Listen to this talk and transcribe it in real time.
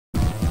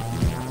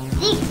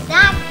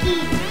ZigZag key.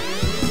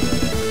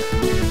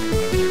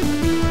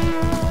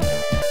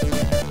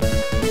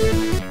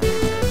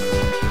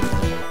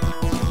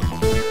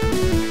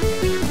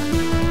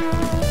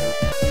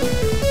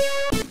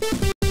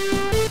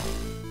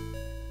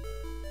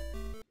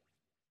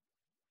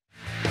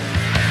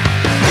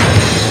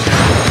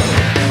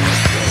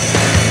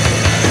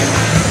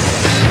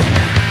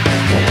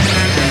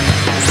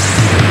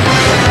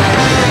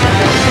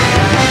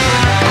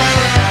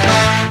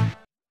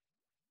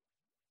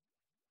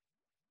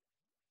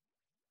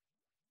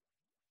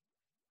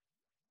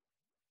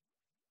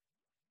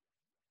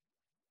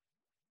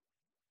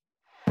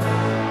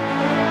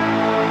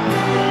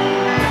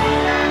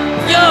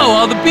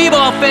 All the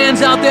b-ball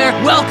fans out there,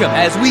 welcome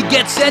as we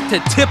get set to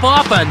tip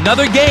off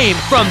another game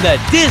from the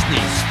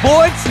Disney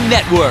Sports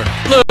Network.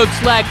 Looks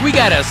like we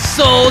got a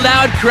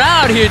sold-out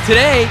crowd here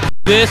today.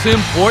 This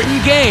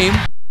important game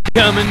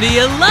coming to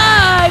you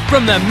live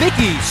from the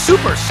Mickey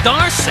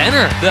Superstar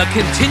Center. The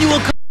continual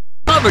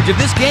coverage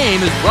of this game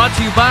is brought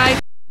to you by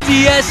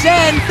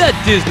DSN, the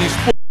Disney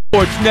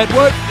Sports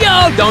Network.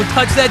 Yo, don't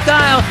touch that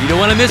dial. You don't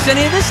want to miss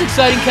any of this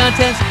exciting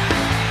content.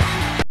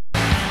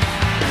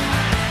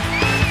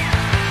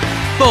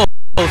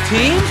 Both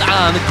teams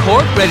on the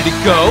court, ready to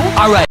go.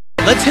 All right,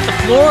 let's hit the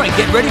floor and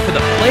get ready for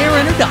the player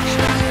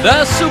introductions.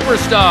 The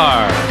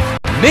Superstar,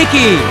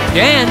 Mickey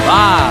and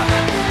Bob.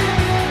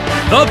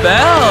 The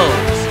Bells,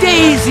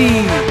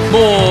 Daisy,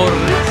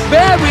 Morris,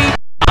 Barry.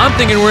 I'm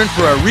thinking we're in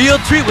for a real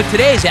treat with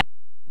today's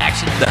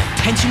action. The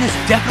tension is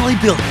definitely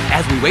building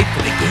as we wait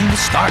for the game to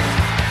start.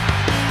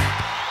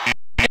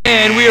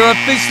 And we are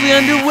officially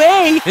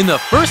underway in the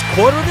first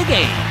quarter of the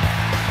game.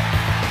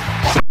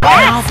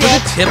 Now for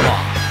the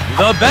tip-off.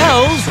 The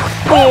Bells,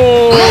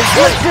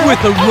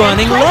 with a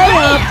running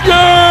layup.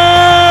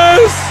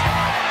 Yes!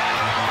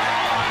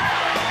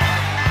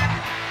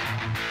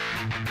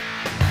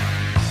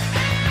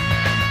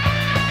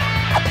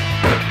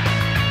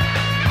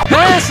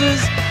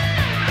 Passes.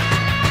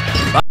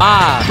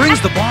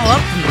 Brings the ball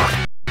up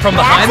from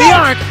behind the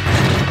arc.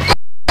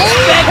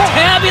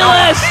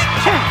 Spectabulous!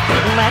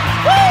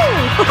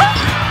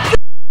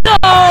 No!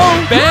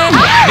 Bang!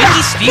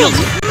 Mickey steals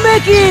it.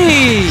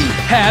 Mickey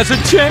has a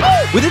check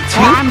with a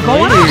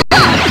two-pointer.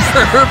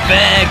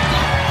 Perfect.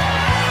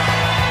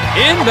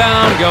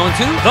 Inbound going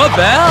to the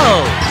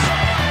Bells.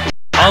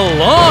 A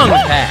long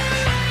pass.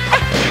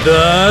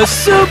 The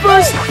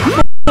Superstar.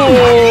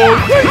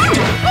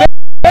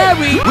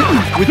 Barry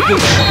with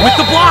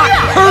the block.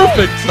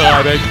 Perfect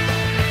timing.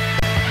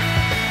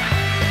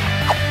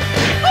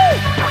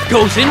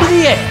 Goes into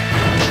the air.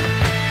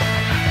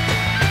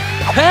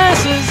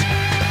 Passes.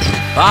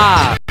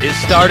 Bob is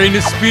starting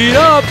to speed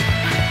up.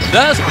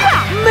 Thus,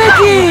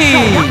 Mickey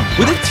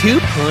with a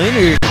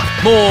two-pointer.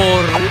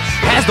 Morris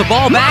has the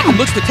ball back and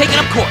looks to take it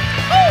up court.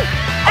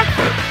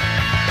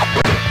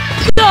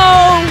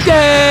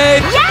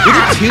 Golden with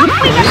a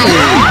two-pointer.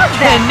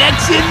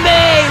 Connection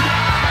made.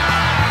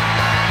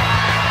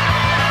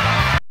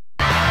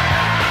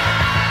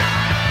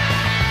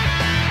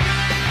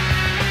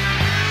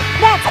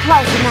 That's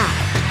close enough.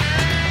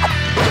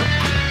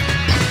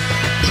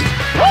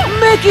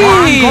 Mickey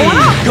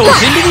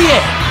goes into the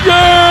air.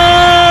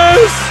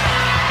 Yes!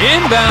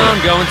 Inbound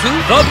going to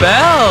the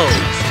Bells.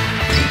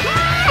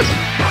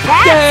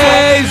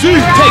 Daisy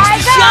takes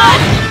the shot.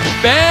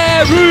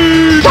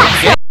 Barry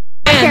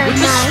and with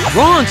the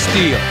strong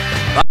steal.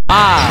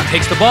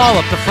 Takes the ball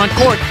up the front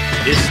court.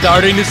 Is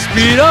starting to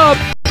speed up.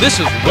 This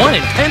is one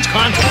intense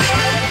contest.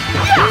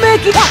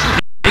 Mickey's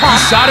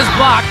shot is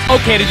blocked.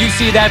 Okay, did you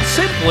see that?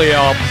 Simply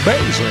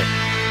amazing.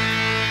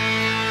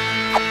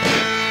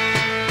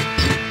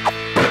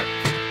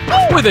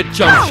 With a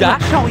jump shot,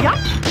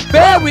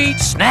 Barry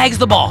snags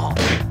the ball.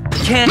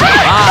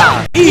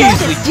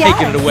 Easily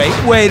taking it away.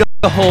 Way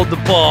to hold the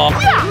ball.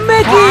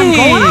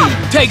 Mickey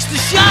takes the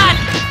shot.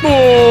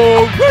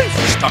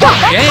 Start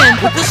again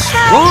with the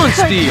strong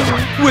steal.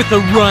 With a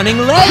running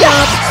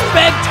layup.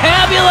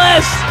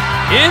 Spectabulous.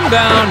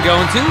 Inbound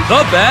going to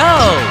the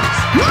Bells.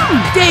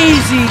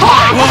 Daisy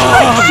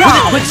with a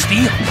quick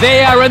steal.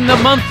 They are in the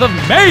month of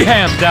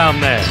mayhem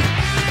down there.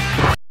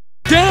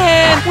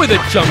 Dan with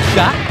a jump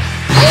shot.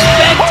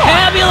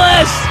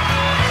 Spectabulous!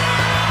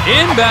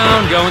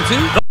 Inbound going to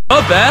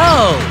the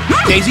Bells.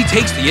 Daisy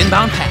takes the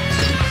inbound pass.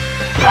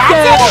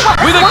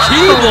 With a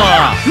key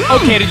block.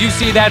 Okay, did you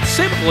see that?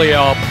 Simply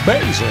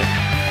amazing.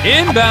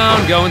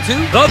 Inbound going to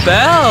the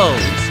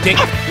Bells. Dick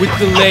with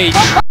the late.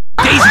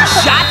 Daisy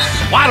shot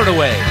swatted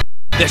away.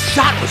 The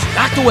shot was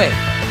knocked away.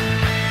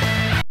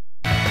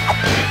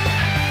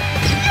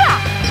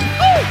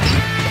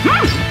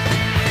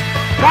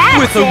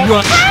 With a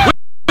run.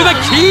 With a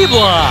key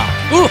block.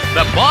 Ooh,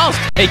 the ball's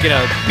taking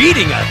a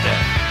beating out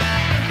there.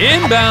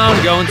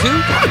 Inbound going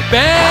to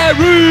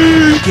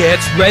Barry.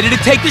 Gets ready to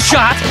take the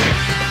shot.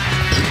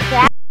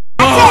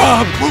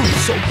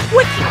 Moves so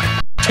quickly.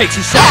 Takes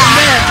a shot.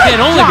 Man can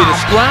only be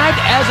described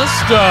as a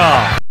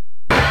star.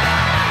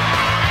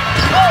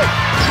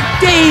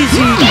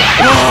 Daisy.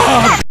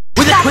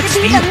 With a quick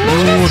steal.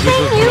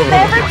 You've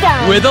ever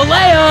done. With a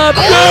layup.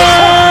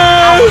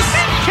 Yes!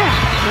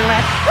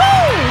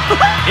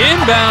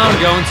 Inbound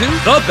going to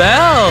the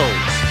Bells.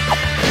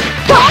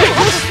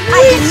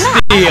 Sweet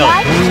steal.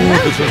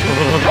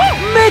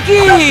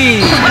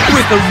 Mickey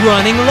with the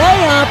running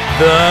layup.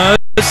 The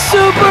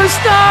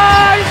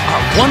Superstars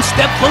are one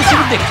step closer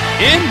to victory.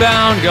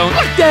 Inbound going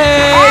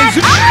Days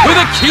with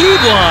a key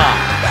block.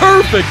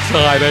 Perfect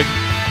timing.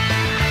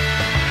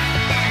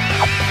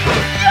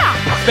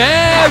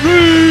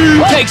 Barry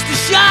takes the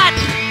shot.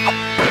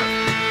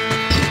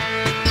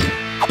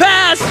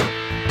 Pass.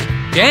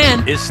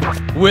 Dan is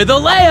with a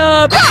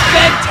layup.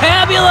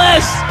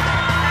 Spectabulous.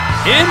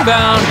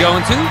 Inbound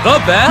going to the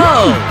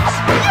Bells.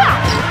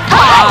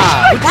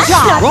 With the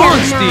strong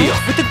steal.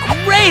 With a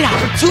great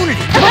opportunity.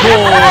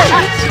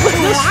 With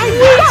the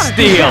sweet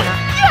steal.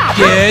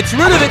 Gets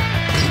rid of it.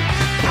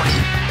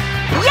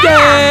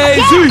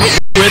 Daisy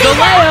with a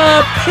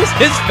layup. This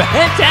is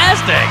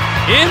fantastic.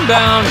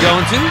 Inbound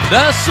going to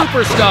the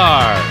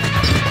Superstar.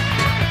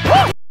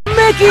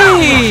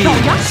 Mickey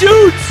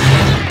shoots.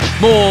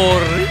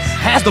 Maurice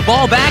has the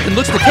ball back and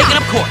looks to take it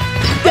up court.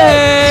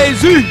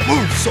 Daisy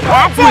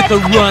with the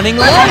running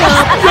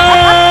layup.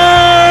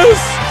 Yes!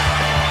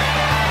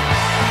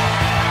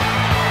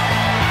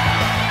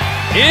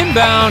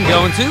 Inbound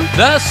going to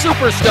the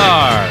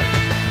Superstar.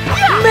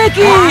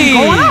 Mickey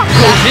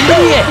goes into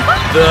the air.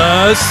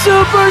 The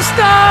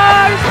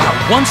Superstars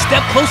are one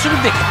step closer to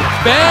victory.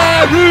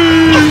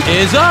 Barry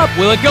is up.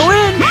 Will it go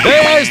in?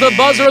 There's the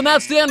buzzer, and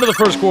that's the end of the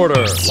first quarter.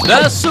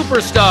 The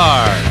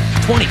Superstar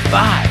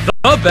 25.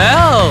 The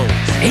Bells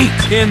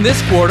 8 in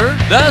this quarter.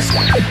 The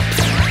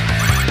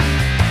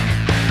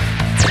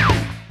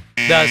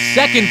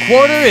second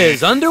quarter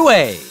is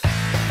underway.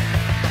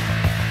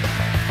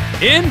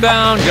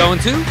 Inbound going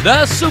to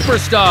the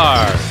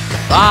Superstar.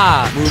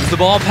 Moves the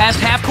ball past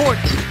half court.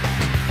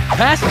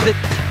 Passes it.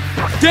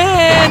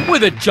 Dan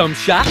with a jump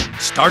shot.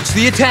 Starts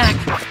the attack.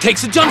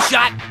 Takes a jump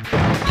shot.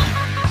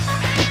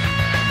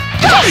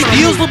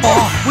 Steals the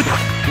ball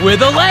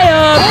with a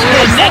layup.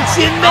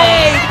 Connection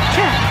made.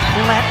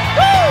 Let's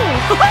go!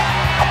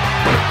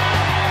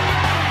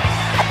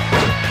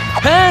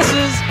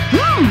 Passes.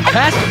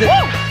 Passes it.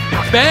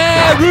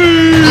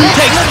 Barry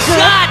takes the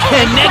shot.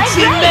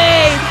 Connection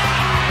made.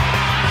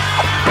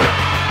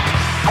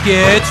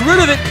 Gets rid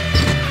of it.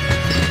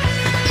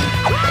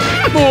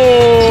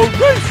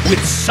 Maurice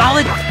with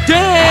solid.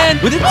 Dan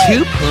with a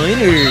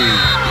two-pointer.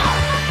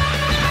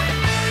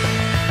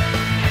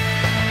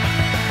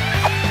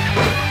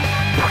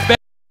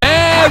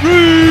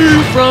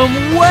 Barry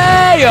from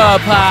way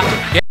up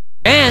high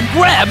and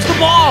grabs the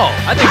ball.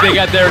 I think they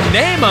got their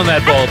name on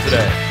that ball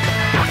today.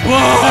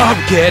 Whoa,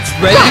 gets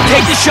ready to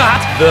take the shot.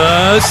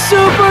 The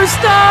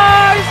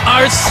Superstars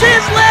are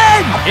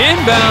sizzling.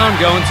 Inbound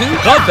going to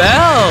the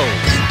Bells.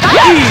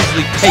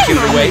 Easily taken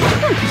away.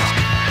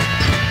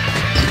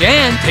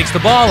 Dan takes the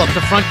ball up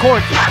the front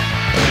court.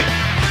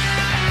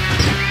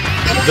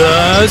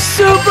 The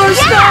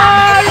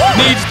Superstars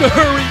needs to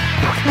hurry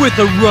with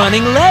a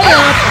running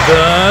layup.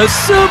 The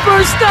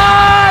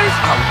Superstars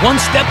are one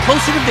step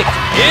closer to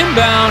victory.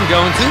 Inbound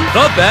going to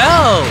the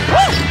Bells.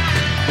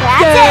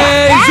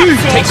 Daisy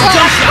takes a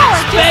jump shot.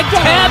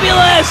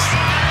 Spectabulous.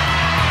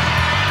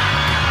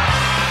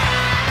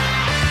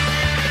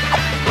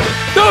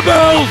 The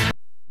Bells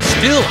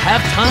still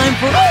have time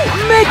for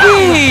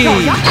Mickey.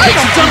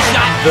 Takes a jump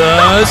shot.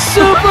 The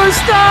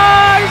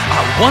Superstars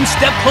are one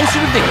step closer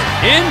to victory.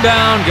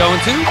 Inbound going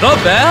to the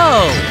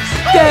Bells.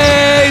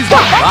 Days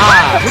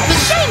with the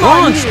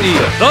strong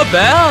steal. The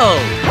Bells.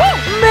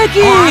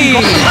 Mickey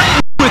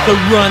with the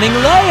running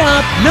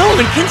layup. No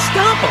one can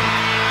stop him.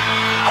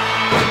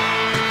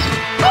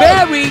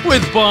 Barry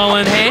with ball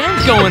in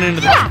hand going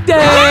into the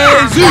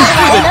Daisy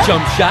with a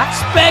jump shot.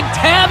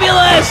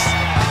 Spectabulous.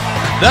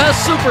 The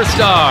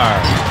Superstar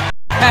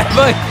have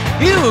a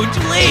huge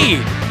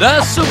lead.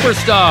 The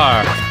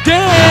Superstar.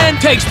 Dan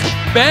takes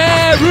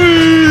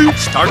Barry.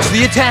 Starts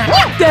the attack.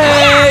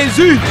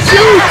 Daisy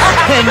shoots.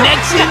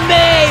 Connection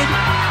made.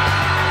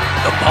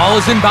 The ball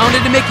is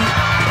inbounded to Mickey.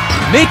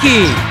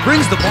 Mickey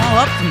brings the ball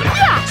up from the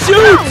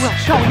shoots.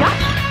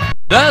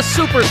 The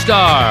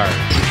Superstar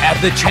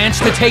have the chance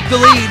to take the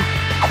lead.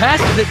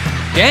 Passes it.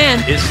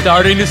 Dan is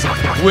starting to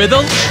with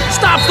a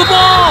stops the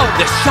ball.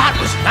 The shot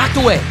was knocked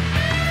away.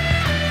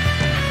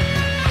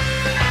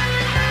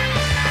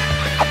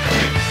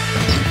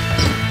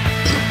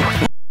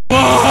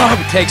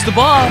 Takes the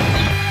ball.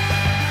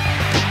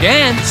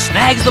 Dan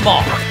snags the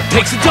ball.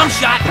 Takes a jump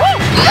shot.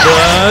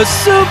 The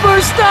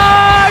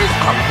Superstars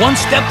are one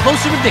step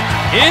closer to victory.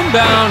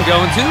 Inbound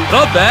going to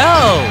the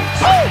Bells.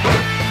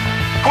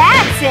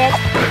 That's it.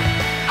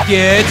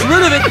 Gets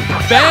rid of it.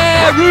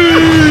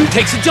 Barry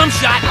takes a jump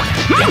shot.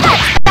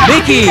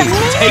 Mickey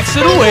takes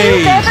it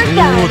away.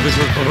 Ooh, this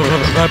is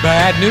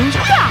bad news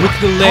with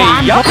the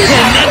layup.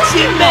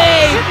 Connection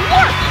made.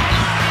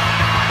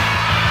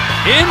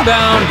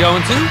 Inbound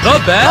going to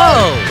the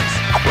Bells.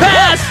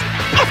 Pass.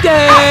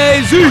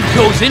 Daisy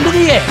goes into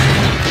the air.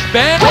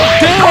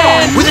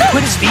 Dan with a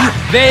quick steal.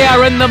 They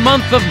are in the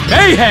month of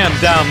mayhem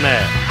down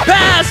there.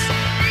 Pass.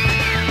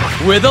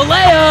 with a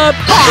layup.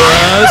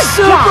 The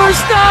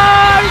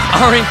Superstars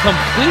are in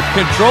complete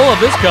control of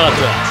this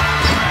contest.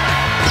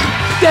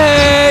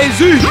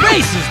 Daisy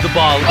races the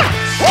ball.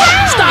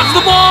 Stops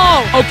the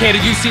ball. Okay,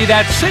 did you see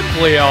that?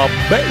 Simply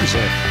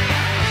amazing.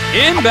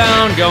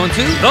 Inbound going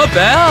to the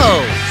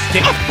Bells.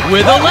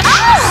 With a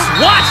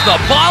swats the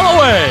ball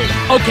away.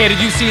 Okay, did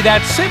you see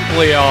that?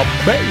 Simply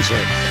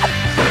amazing.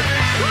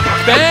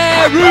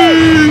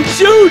 Barry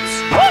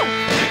shoots.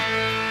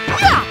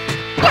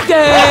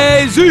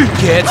 Daisy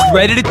gets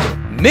ready to...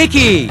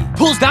 Mickey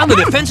pulls down the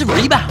defensive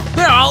rebound.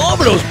 They're all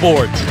over those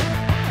boards.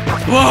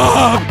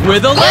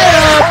 With a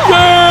layup.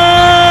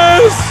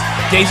 Yes!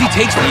 Daisy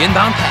takes the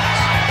inbound pass.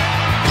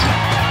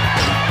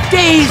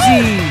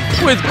 Daisy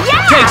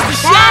takes the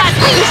shot.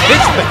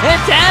 It's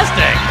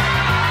fantastic.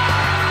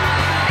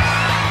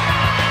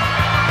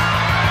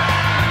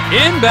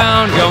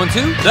 Inbound going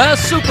to the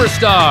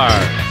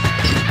Superstars.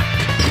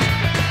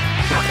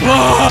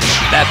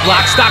 That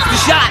block stops the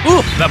shot.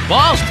 Ooh, the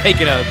ball's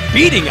taking a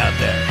beating out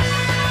there.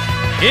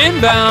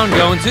 Inbound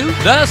going to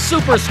the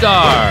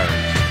Superstars.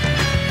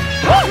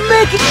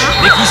 Mickey's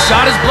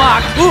shot is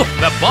blocked. Ooh,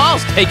 the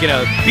ball's taking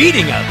a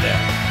beating out there.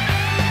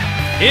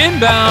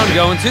 Inbound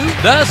going to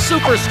the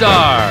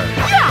Superstars.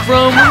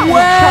 From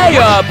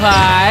way up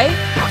high,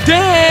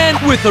 Dan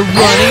with a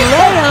running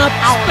layup.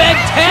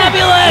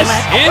 Spectabulous!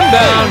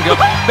 Inbound go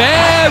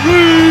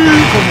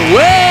Barry from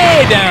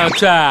way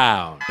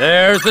downtown.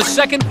 There's the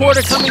second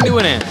quarter coming to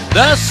an end.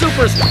 The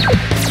Superstars.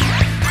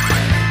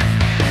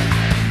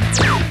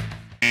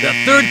 The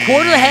third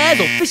quarter has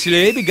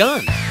officially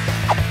begun.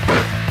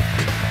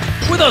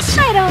 With a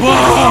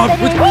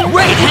with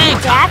great hang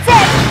time.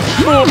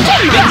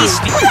 Mickey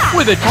Steve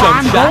with a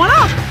jump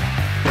shot.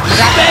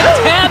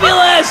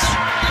 Spectabulous!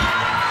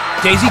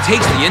 Daisy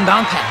takes the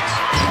inbound pass.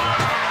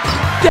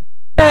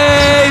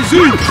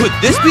 Daisy! Could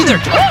this be their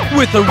turn?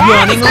 With a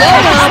running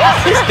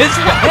layup. It's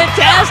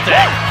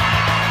fantastic.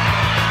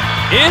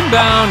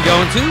 Inbound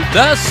going to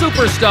the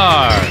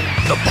Superstar.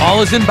 The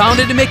ball is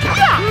inbounded to Mickey.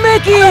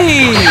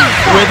 Mickey!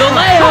 With a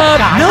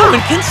layup. No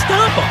one can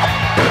stop him.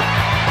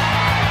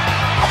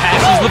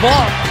 Passes the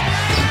ball.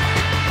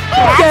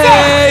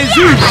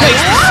 Daisy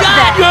takes the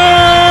shot.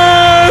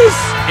 Yes!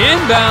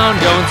 Inbound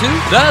going to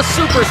the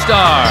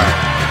Superstar.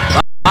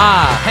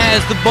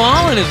 Has the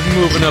ball and is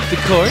moving up the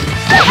court.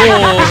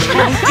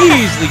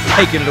 Easily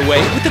taking it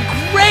away with a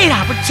great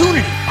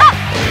opportunity.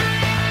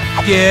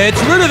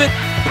 Gets rid of it.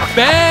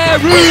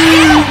 Barry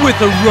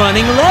with a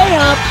running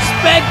layup.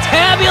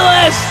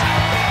 Spectabulous!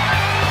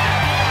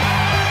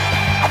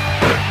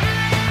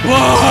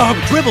 Whoa,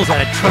 dribbles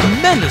at a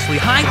tremendously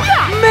high.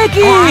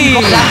 Mickey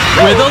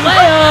with a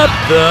layup.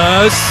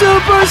 The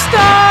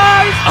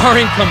Superstars are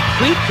in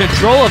complete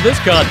control of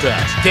this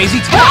contest. Daisy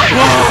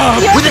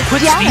with a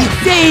quick steal.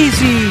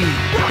 Daisy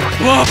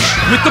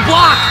with the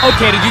block.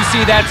 Okay, did you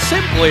see that?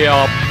 Simply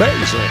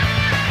amazing.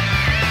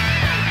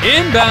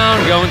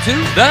 Inbound going to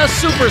the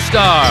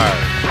Superstar.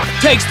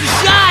 Takes the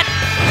shot.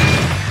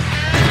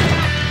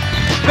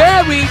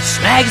 Barry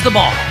snags the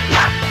ball.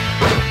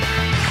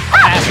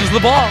 Passes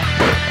the ball.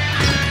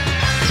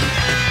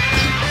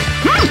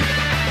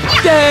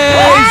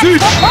 Daisy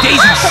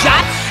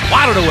shot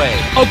swatted away.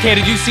 Okay,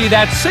 did you see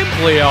that?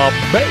 Simply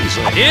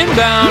amazing.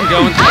 Inbound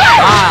going to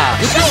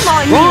with the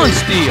strong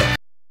steal.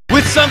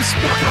 With some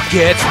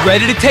gets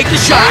ready to take the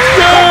shot.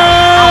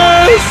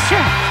 Yes!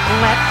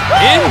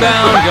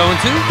 Inbound going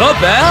to the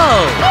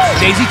Bells.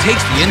 Daisy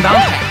takes the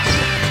inbound pass.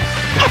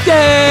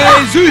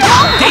 Daisy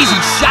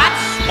shot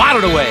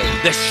swatted away.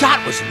 The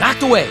shot was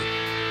knocked away.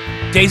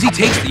 Daisy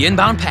takes the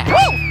inbound pass.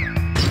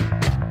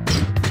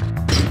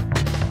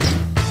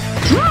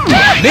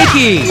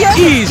 Mickey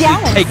easily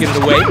taking it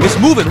away. It's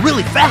moving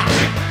really fast.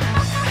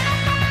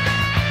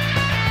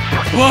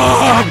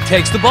 Whoa,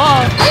 takes the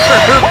ball.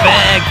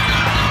 Perfect.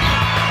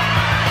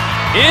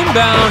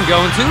 Inbound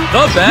going to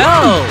the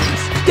Bells.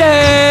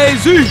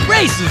 Daisy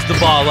races the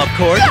ball up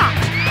court.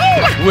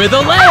 With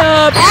a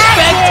layup.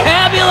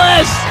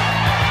 Spectabulous.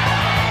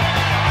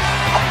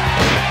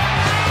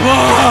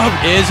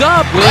 Is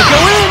up, will it go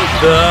in?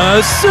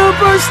 The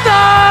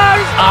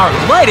Superstars are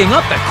lighting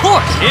up the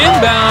court.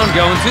 Inbound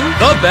going to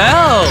the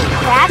Bells.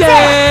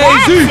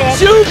 Daisy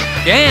shoot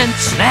and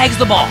snags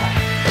the ball.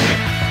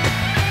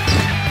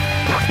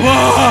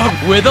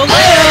 With a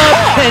layup,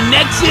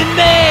 connection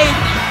made.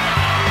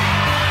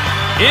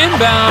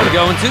 Inbound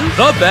going to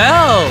the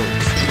Bells.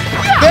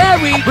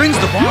 Barry brings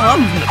the ball up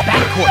from the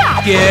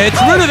backcourt. Gets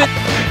rid of it.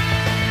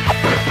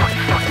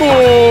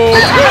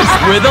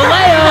 With a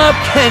layup,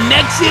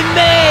 connection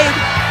made.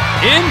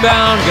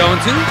 Inbound going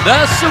to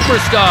the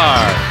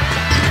Superstar.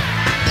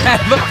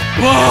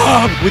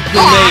 With the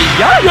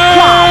layup.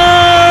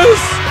 Yes!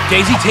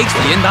 Daisy takes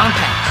the inbound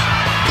pass.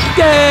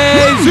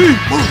 Daisy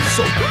moves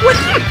so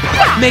quickly.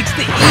 Makes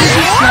the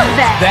easy shot.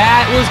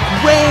 That was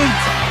great.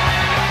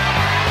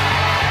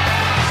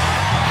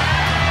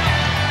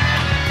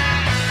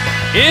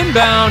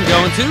 Inbound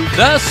going to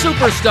the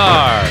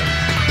Superstar.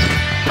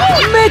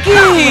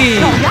 Mickey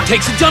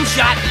takes a jump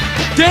shot.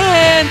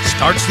 Dan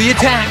starts the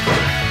attack.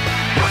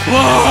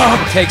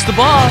 Takes the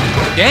ball.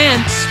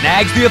 Dan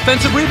snags the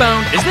offensive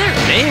rebound. Is there a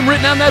name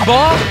written on that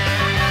ball?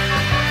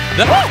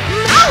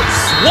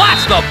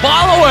 Swats the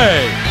ball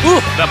away.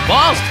 Ooh, the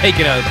ball's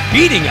taking a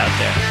beating out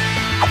there.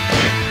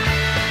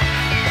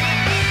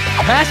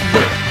 Passes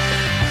it.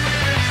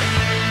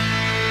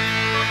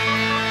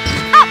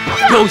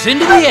 Goes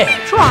into the air.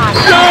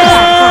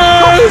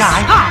 Yes!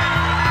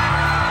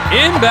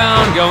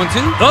 Inbound going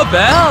to the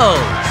Bells.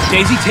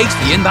 Daisy takes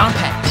the inbound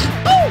pass.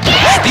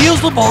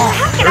 Steals the ball.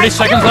 30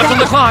 seconds left on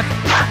the clock.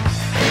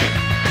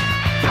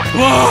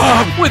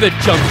 With a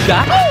jump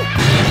shot.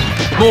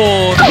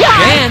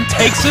 Dan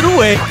takes it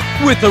away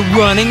with a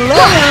running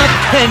layup.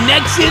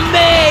 Connection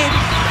made.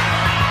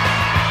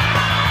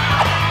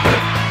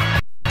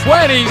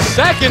 20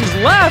 seconds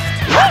left.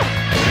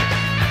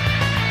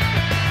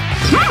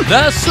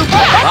 The Super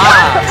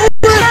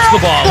rips the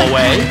ball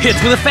away.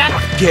 Hits with a fat.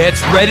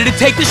 Gets ready to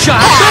take the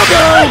shot.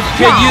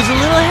 Could use a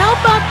little help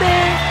out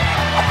there.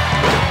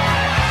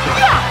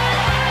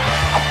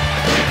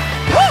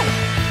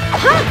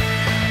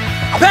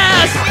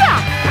 Pass.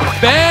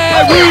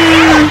 Barry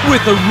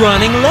with a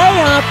running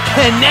layup.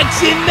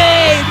 Connection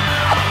made.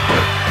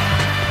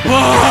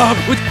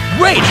 With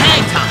great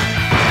hang time.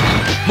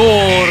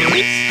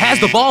 Maurice has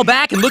the ball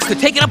back and looks to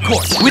take it up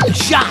court with the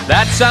shot.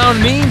 That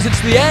sound means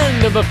it's the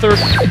end of the third.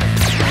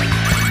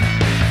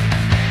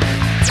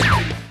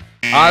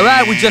 All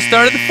right, we just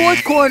started the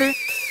fourth quarter.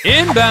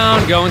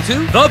 Inbound going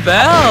to the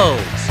Bells.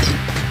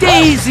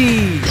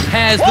 Daisy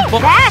has the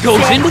ball.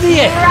 Goes into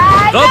the air.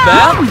 The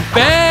Bell.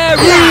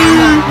 Barry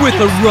with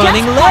a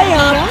running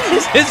layup.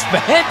 This is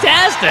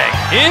fantastic.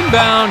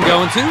 Inbound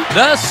going to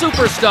the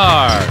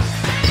Superstars.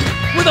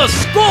 With a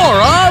score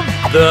of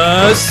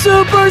the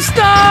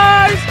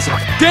Superstars.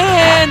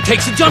 Dan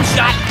takes a jump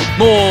shot.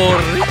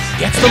 Maurice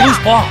gets the loose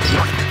ball.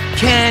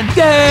 Can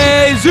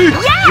Daisy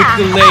with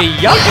the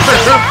layup.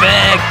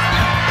 Perfect.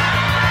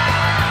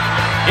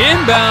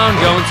 Inbound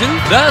going to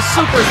the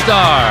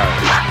Superstars.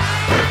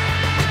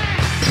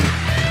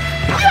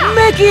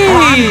 Mickey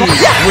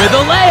with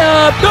a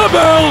layup. The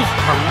Bells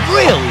are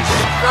really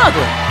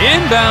struggling.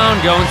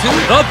 Inbound going to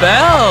the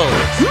Bells.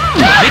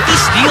 Mickey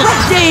steals.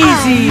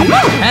 Daisy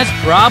has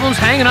problems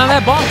hanging on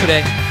that ball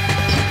today.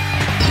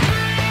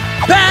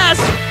 Pass.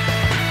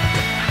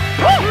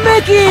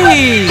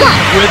 Mickey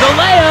with a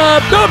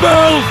layup. The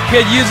Bells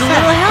could use a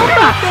little help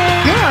out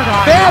there.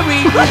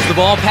 Barry puts the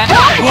ball past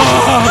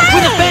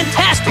with a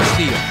fantastic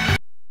steal.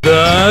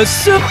 The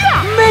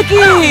Mickey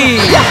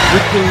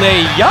with the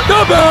layup.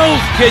 The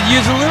Bells could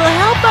use a little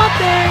help out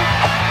there.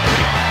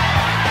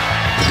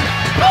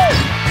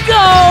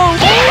 Go!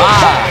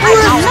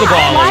 Rips the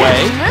ball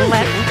away.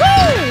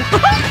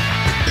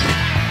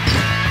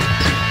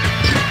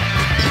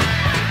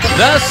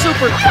 The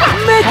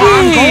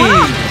Mickey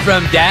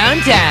from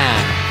downtown.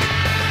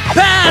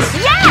 Pass!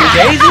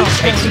 Daisy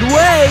takes it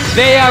away.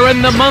 They are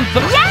in the month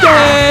of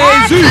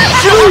Daisy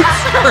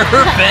shoots.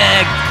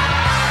 Perfect.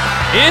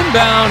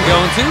 Inbound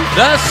going to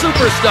the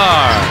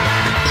Superstars.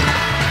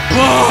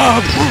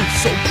 Moves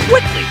so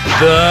quickly.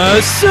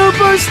 The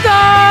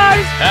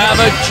Superstars have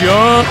a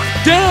jump.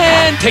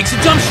 Dan takes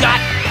a jump shot.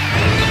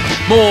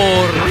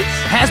 Maurice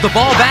has the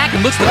ball back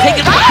and looks to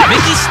take it.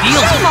 Mickey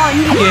steals it.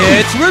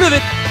 Gets rid of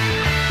it.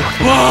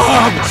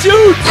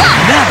 Shoots.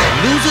 Never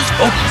loses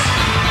focus.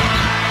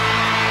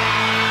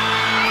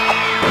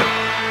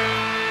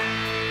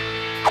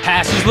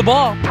 Passes the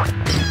ball.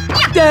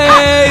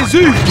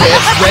 Daisy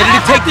gets ready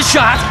to take the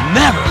shot.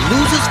 Never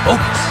loses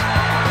focus.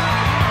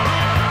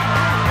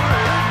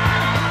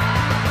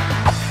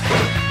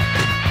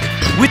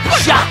 With the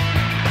shot.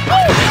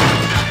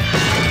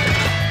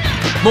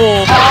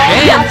 More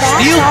and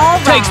steal.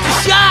 Takes the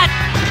shot.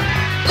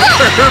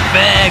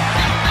 Perfect.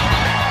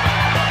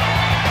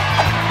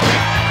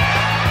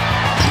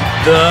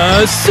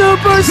 The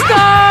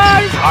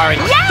Superstars are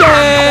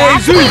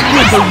Daisy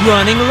with a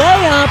running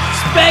layup.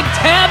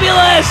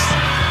 Spectabulous.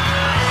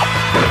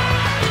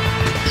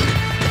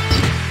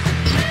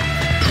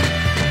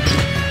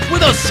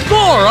 With a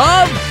score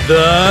of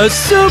the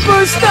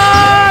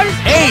Superstars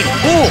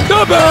 8-4.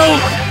 The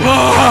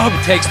Bell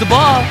takes the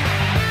ball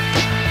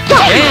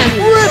and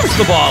rips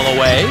the ball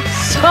away.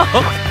 So,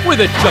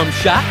 with a jump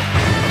shot,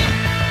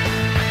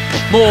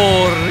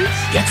 Maurice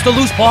gets the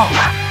loose ball.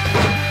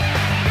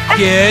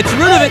 Gets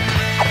rid of it.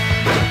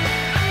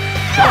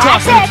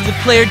 Tosses it to the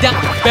player down.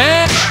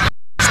 Bang!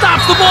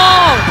 Stops the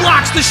ball.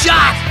 Blocks the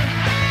shot.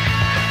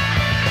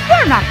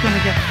 They're not going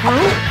to get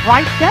through,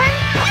 right then?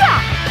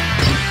 Yeah.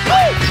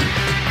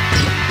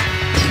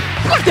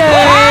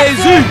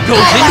 Daisy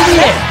goes into the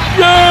air.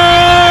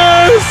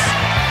 Yes!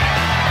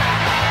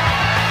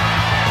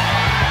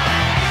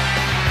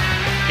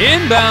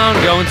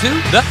 Inbound going to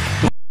the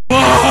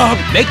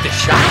make the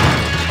shot.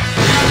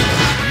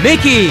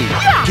 Mickey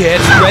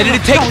gets ready to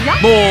take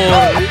more.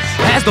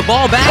 Has the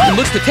ball back and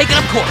looks to take it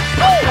up court.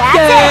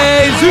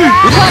 Daisy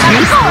with a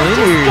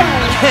two-footer.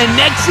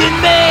 Connection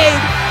made.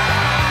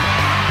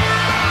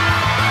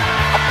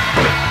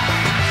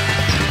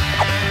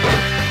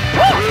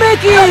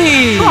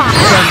 Mickey!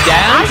 From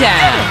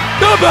downtown.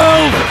 The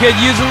Bells could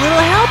use a little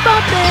help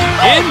out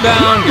there.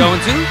 Inbound going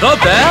to the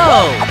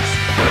Bells.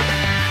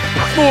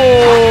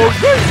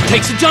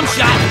 Takes a jump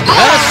shot.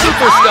 A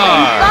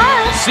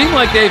superstar. Seem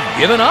like they've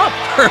given up.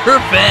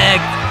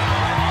 Perfect.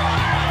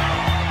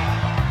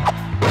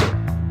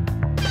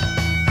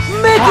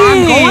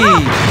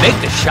 Mickey! Make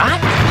the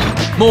shot.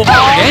 More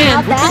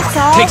again.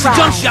 Takes a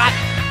jump shot.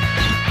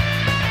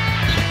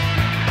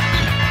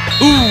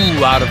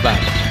 Ooh, out of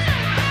bounds.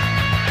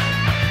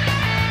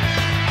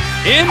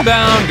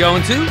 Inbound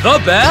going to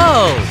the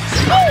Bells.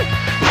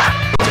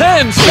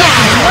 10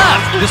 seconds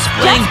left.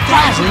 Displaying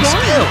dazzling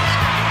skills.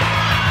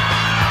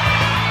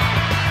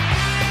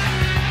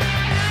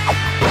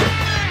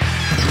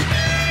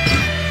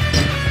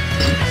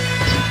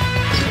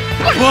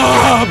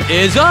 Bob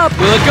is up.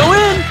 Will it go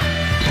in?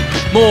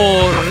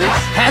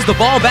 Morris has the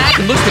ball back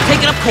and looks to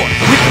take it up court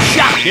with the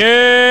shot.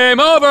 Game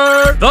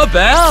over. The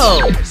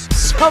Bells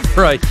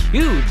suffer a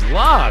huge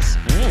loss.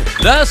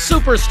 The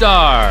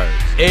Superstars.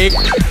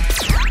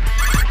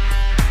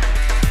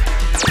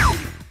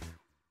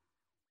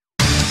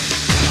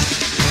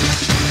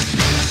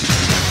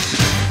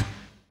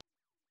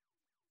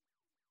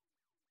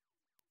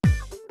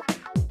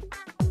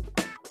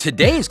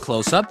 Today's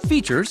close-up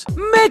features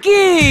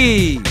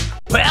Mickey!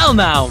 Well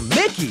now,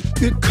 Mickey,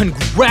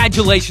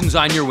 congratulations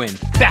on your win.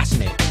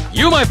 Fascinating.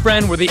 You, my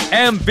friend, were the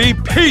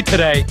MVP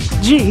today.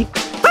 Gee,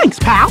 thanks,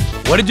 pal.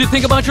 What did you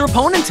think about your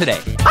opponent today?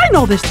 I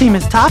know this team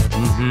is tough.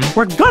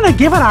 We're gonna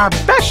give it our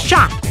best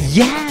shot.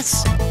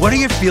 Yes! What are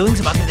your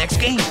feelings about the next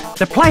game?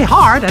 To play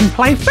hard and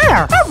play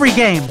fair every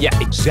game. Yeah,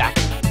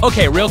 exactly.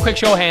 Okay, real quick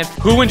show of hands.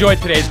 Who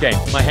enjoyed today's game?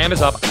 My hand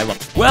is up. I love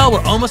it. Well,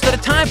 we're almost out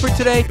of time for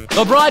today.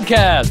 The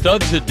broadcast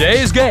of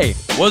today's game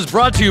was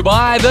brought to you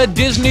by the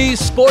Disney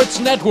Sports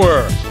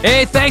Network.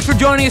 Hey, thanks for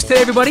joining us today,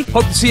 everybody.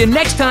 Hope to see you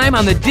next time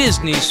on the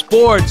Disney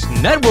Sports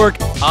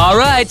Network. All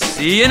right,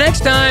 see you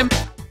next time.